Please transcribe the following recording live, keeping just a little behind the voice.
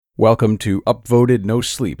Welcome to Upvoted No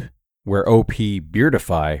Sleep, where OP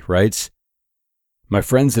Beardify writes, "My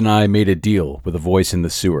friends and I made a deal with a voice in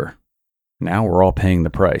the sewer. Now we're all paying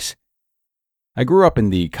the price. I grew up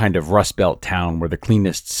in the kind of Rust Belt town where the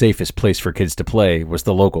cleanest, safest place for kids to play was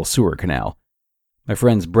the local sewer canal. My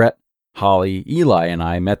friends Brett, Holly, Eli, and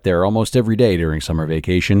I met there almost every day during summer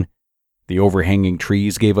vacation. The overhanging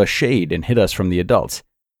trees gave us shade and hid us from the adults.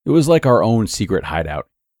 It was like our own secret hideout.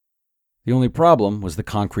 The only problem was the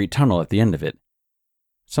concrete tunnel at the end of it.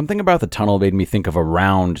 Something about the tunnel made me think of a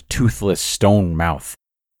round, toothless stone mouth.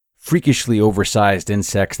 Freakishly oversized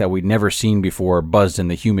insects that we'd never seen before buzzed in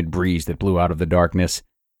the humid breeze that blew out of the darkness,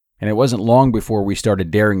 and it wasn't long before we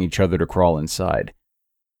started daring each other to crawl inside.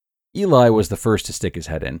 Eli was the first to stick his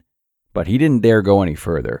head in, but he didn't dare go any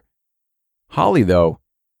further. Holly, though,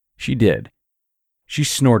 she did. She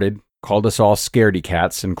snorted, called us all scaredy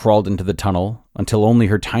cats, and crawled into the tunnel until only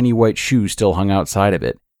her tiny white shoes still hung outside of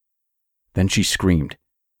it. Then she screamed,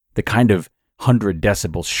 the kind of 100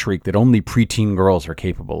 decibel shriek that only preteen girls are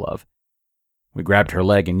capable of. We grabbed her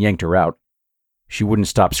leg and yanked her out. She wouldn't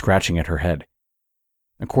stop scratching at her head.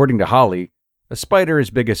 According to Holly, a spider as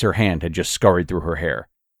big as her hand had just scurried through her hair.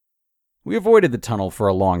 We avoided the tunnel for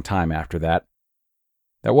a long time after that.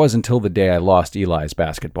 That was until the day I lost Eli's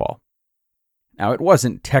basketball. Now, it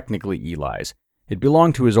wasn't technically Eli's. It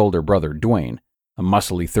belonged to his older brother, Dwayne, a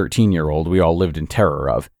muscly 13-year-old we all lived in terror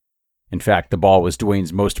of. In fact, the ball was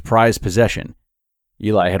Dwayne's most prized possession.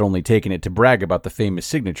 Eli had only taken it to brag about the famous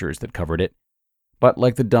signatures that covered it. But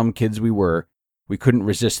like the dumb kids we were, we couldn't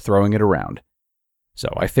resist throwing it around. So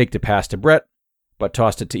I faked a pass to Brett, but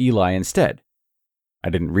tossed it to Eli instead. I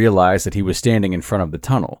didn't realize that he was standing in front of the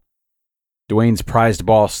tunnel. Dwayne's prized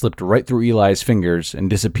ball slipped right through Eli's fingers and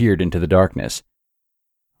disappeared into the darkness.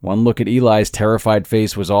 One look at Eli's terrified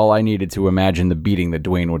face was all I needed to imagine the beating that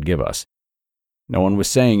Dwayne would give us. No one was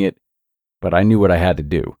saying it, but I knew what I had to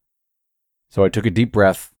do. So I took a deep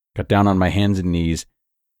breath, got down on my hands and knees,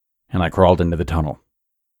 and I crawled into the tunnel.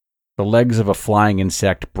 The legs of a flying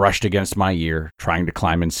insect brushed against my ear, trying to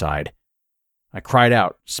climb inside. I cried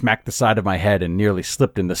out, smacked the side of my head, and nearly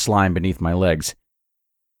slipped in the slime beneath my legs.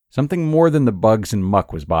 Something more than the bugs and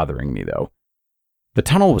muck was bothering me, though. The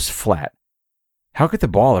tunnel was flat. How could the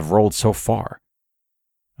ball have rolled so far?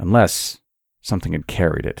 Unless something had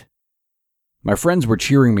carried it. My friends were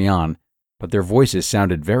cheering me on, but their voices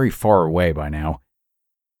sounded very far away by now.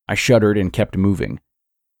 I shuddered and kept moving.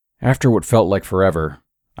 After what felt like forever,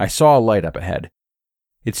 I saw a light up ahead.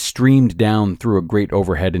 It streamed down through a grate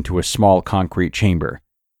overhead into a small concrete chamber.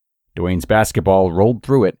 Dwayne's basketball rolled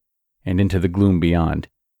through it and into the gloom beyond.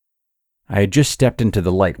 I had just stepped into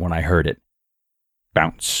the light when I heard it.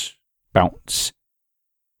 Bounce, bounce.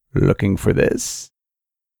 "Looking for this?"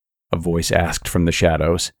 a voice asked from the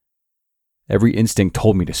shadows. Every instinct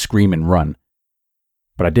told me to scream and run,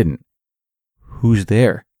 but I didn't. "Who's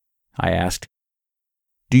there?" I asked.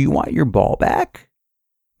 "Do you want your ball back?"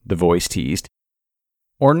 the voice teased.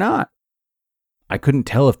 "Or not?" I couldn't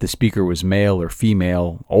tell if the speaker was male or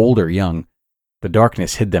female, old or young. The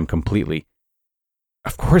darkness hid them completely.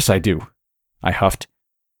 "Of course I do," I huffed.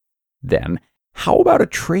 "Then, how about a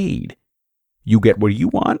trade? You get what you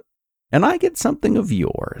want, and I get something of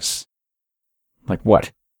yours." "Like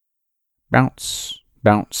what?" "Bounce,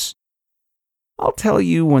 bounce." "I'll tell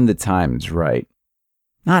you when the time's right.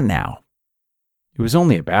 Not now." It was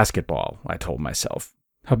only a basketball, I told myself.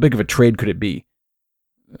 How big of a trade could it be?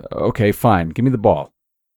 "Okay, fine, give me the ball."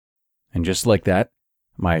 And just like that,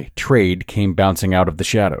 my trade came bouncing out of the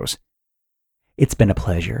shadows. "It's been a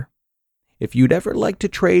pleasure. If you'd ever like to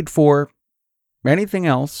trade for anything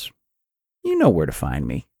else, you know where to find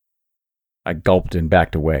me." I gulped and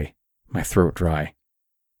backed away, my throat dry.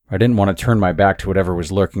 I didn't want to turn my back to whatever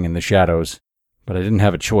was lurking in the shadows, but I didn't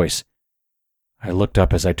have a choice. I looked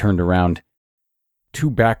up as I turned around. Two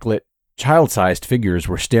backlit, child-sized figures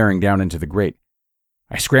were staring down into the grate.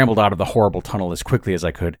 I scrambled out of the horrible tunnel as quickly as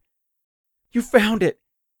I could. "You found it!"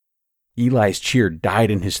 Eli's cheer died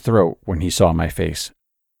in his throat when he saw my face.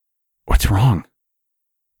 "What's wrong?"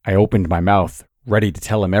 I opened my mouth, ready to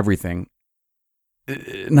tell him everything.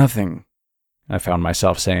 Nothing," I found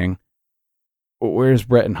myself saying. "Where's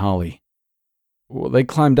Brett and Holly?" "Well, they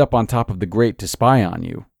climbed up on top of the grate to spy on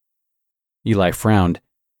you." Eli frowned.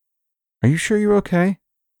 "Are you sure you're okay?"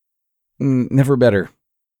 Never better."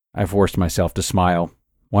 I forced myself to smile,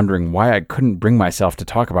 wondering why I couldn't bring myself to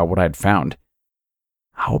talk about what I'd found.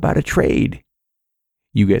 "How about a trade?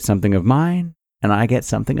 You get something of mine, and I get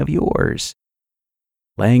something of yours."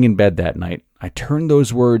 Laying in bed that night, I turned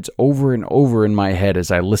those words over and over in my head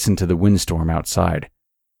as I listened to the windstorm outside.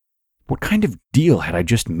 What kind of deal had I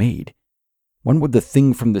just made? When would the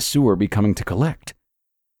thing from the sewer be coming to collect?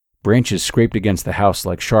 Branches scraped against the house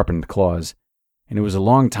like sharpened claws, and it was a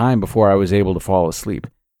long time before I was able to fall asleep.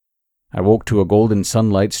 I woke to a golden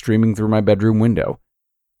sunlight streaming through my bedroom window.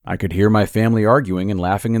 I could hear my family arguing and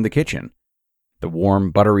laughing in the kitchen. The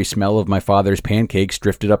warm, buttery smell of my father's pancakes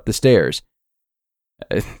drifted up the stairs.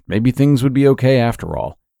 Maybe things would be okay after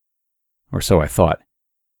all. Or so I thought.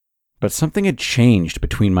 But something had changed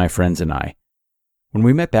between my friends and I. When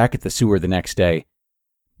we met back at the sewer the next day,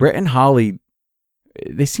 Brett and Holly,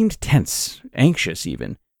 they seemed tense, anxious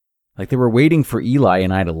even, like they were waiting for Eli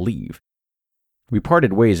and I to leave. We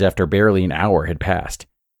parted ways after barely an hour had passed.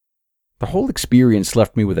 The whole experience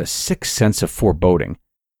left me with a sick sense of foreboding,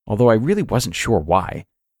 although I really wasn't sure why.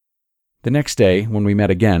 The next day, when we met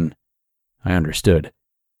again, I understood.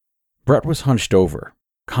 Brett was hunched over,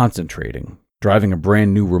 concentrating, driving a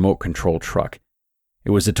brand new remote control truck. It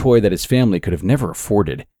was a toy that his family could have never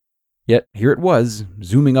afforded. Yet here it was,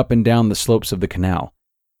 zooming up and down the slopes of the canal.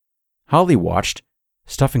 Holly watched,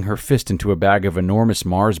 stuffing her fist into a bag of enormous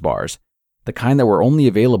Mars bars, the kind that were only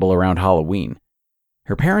available around Halloween.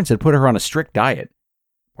 Her parents had put her on a strict diet,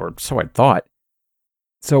 or so I'd thought.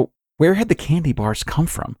 So where had the candy bars come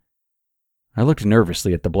from? I looked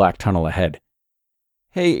nervously at the black tunnel ahead.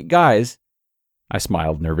 "Hey, guys," I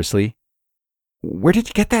smiled nervously. "Where did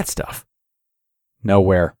you get that stuff?"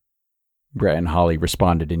 "Nowhere," Brett and Holly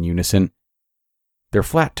responded in unison. Their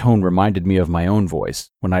flat tone reminded me of my own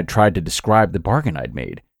voice when I'd tried to describe the bargain I'd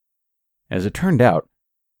made. As it turned out,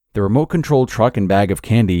 the remote control truck and bag of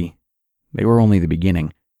candy, they were only the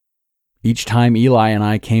beginning. Each time Eli and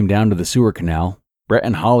I came down to the sewer canal, Brett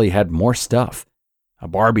and Holly had more stuff. A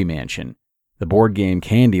Barbie mansion, the board game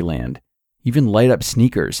Candyland, even light-up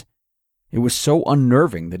sneakers. It was so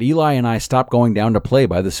unnerving that Eli and I stopped going down to play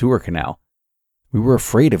by the sewer canal. We were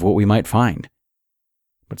afraid of what we might find.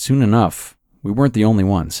 But soon enough, we weren't the only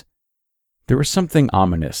ones. There was something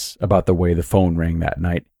ominous about the way the phone rang that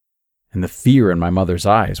night, and the fear in my mother's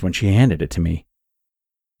eyes when she handed it to me.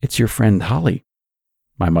 "It's your friend Holly,"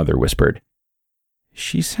 my mother whispered.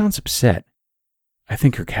 "She sounds upset. I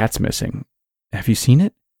think her cat's missing. Have you seen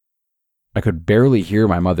it?" I could barely hear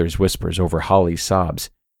my mother's whispers over Holly's sobs.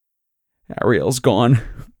 "Ariel's gone,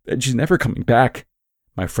 and she's never coming back,"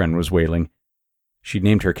 my friend was wailing. She'd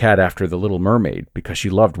named her cat after the Little Mermaid because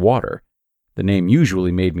she loved water. The name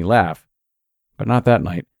usually made me laugh, but not that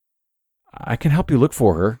night. "I can help you look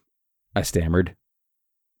for her," I stammered.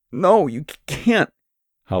 "No, you can't,"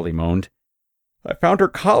 Holly moaned. "I found her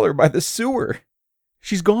collar by the sewer.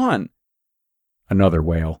 She's gone." Another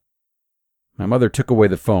wail. My mother took away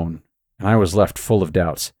the phone, and I was left full of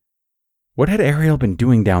doubts. What had Ariel been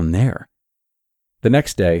doing down there? The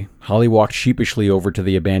next day, Holly walked sheepishly over to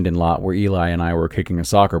the abandoned lot where Eli and I were kicking a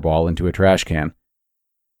soccer ball into a trash can.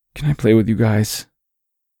 "Can I play with you guys?"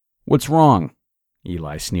 "What's wrong?"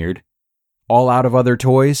 Eli sneered. "All out of other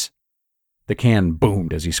toys?" The can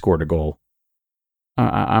boomed as he scored a goal.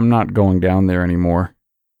 I'm not going down there anymore,"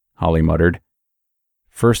 Holly muttered.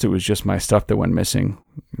 "First it was just my stuff that went missing,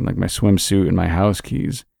 like my swimsuit and my house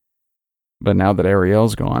keys. But now that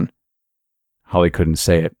Ariel's gone..." Holly couldn't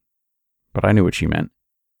say it, but I knew what she meant.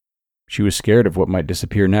 She was scared of what might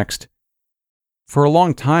disappear next. For a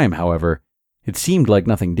long time, however, it seemed like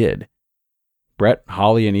nothing did. Brett,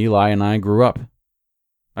 Holly, and Eli and I grew up.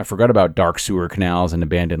 I forgot about dark sewer canals and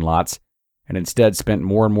abandoned lots, and instead spent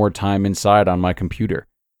more and more time inside on my computer.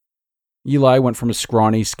 Eli went from a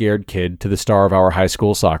scrawny, scared kid to the star of our high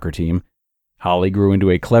school soccer team. Holly grew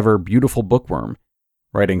into a clever, beautiful bookworm.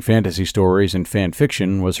 Writing fantasy stories and fan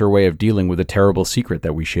fiction was her way of dealing with a terrible secret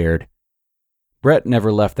that we shared. Brett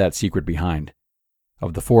never left that secret behind.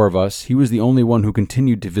 Of the four of us, he was the only one who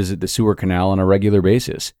continued to visit the sewer canal on a regular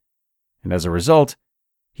basis. And as a result,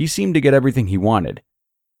 he seemed to get everything he wanted.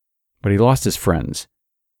 But he lost his friends.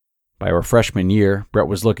 By our freshman year, Brett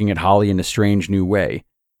was looking at Holly in a strange new way.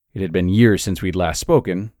 It had been years since we'd last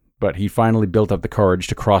spoken, but he finally built up the courage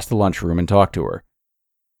to cross the lunchroom and talk to her.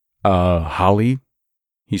 Holly?"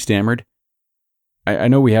 he stammered. I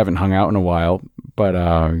know we haven't hung out in a while, but,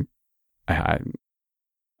 I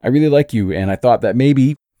really like you, and I thought that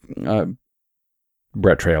maybe,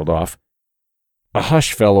 Brett trailed off. A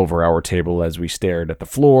hush fell over our table as we stared at the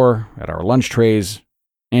floor, at our lunch trays,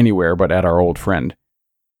 anywhere but at our old friend.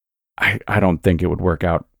 I don't think it would work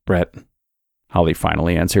out, Brett," Holly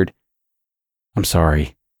finally answered. "I'm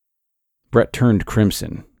sorry." Brett turned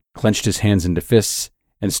crimson, clenched his hands into fists,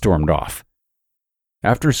 and stormed off.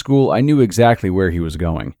 After school, I knew exactly where he was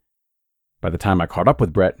going. By the time I caught up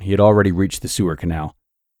with Brett, he had already reached the sewer canal.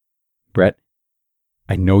 "Brett,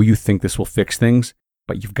 I know you think this will fix things,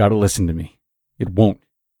 but you've got to listen to me. It won't."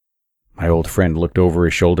 My old friend looked over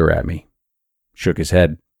his shoulder at me, shook his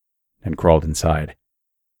head, and crawled inside.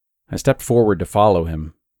 I stepped forward to follow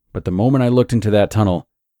him, but the moment I looked into that tunnel,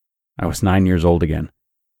 I was 9 years old again,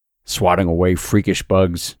 swatting away freakish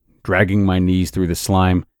bugs, dragging my knees through the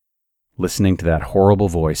slime, listening to that horrible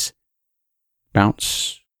voice.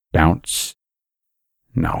 Bounce, bounce.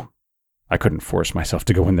 No, I couldn't force myself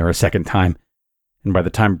to go in there a second time, and by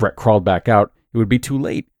the time Brett crawled back out, it would be too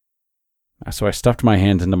late. So I stuffed my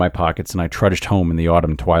hands into my pockets and I trudged home in the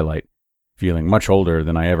autumn twilight, feeling much older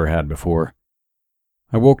than I ever had before.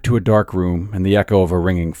 I woke to a dark room and the echo of a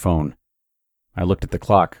ringing phone. I looked at the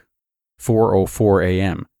clock. 4:04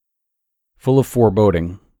 a.m. Full of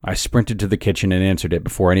foreboding, I sprinted to the kitchen and answered it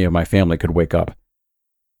before any of my family could wake up.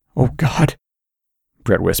 "Oh, God,"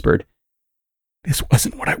 Brett whispered. "This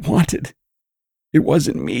wasn't what I wanted. It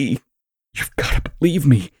wasn't me. You've got to believe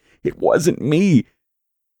me. It wasn't me."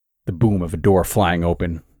 The boom of a door flying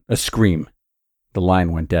open, a scream. The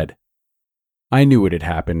line went dead. I knew it had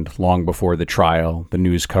happened long before the trial, the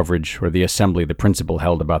news coverage, or the assembly the principal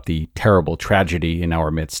held about the terrible tragedy in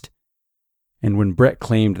our midst. And when Brett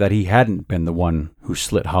claimed that he hadn't been the one who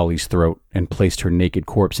slit Holly's throat and placed her naked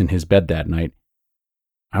corpse in his bed that night,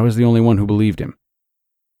 I was the only one who believed him.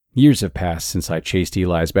 Years have passed since I chased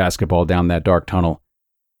Eli's basketball down that dark tunnel,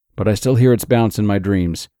 but I still hear its bounce in my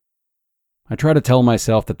dreams. I try to tell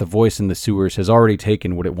myself that the voice in the sewers has already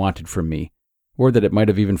taken what it wanted from me, or that it might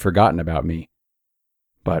have even forgotten about me.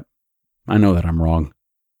 But I know that I'm wrong.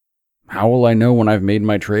 How will I know when I've made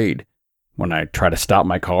my trade? When I try to stop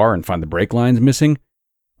my car and find the brake lines missing?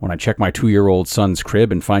 When I check my 2-year-old son's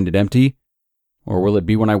crib and find it empty? Or will it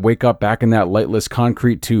be when I wake up back in that lightless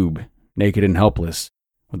concrete tube, naked and helpless,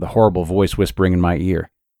 with the horrible voice whispering in my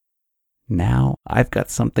ear? "Now I've got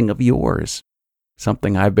something of yours.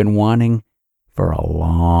 Something I've been wanting for a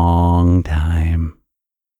long time."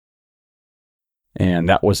 And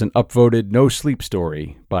that was an upvoted no sleep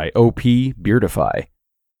story by OP Beardify.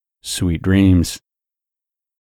 Sweet dreams.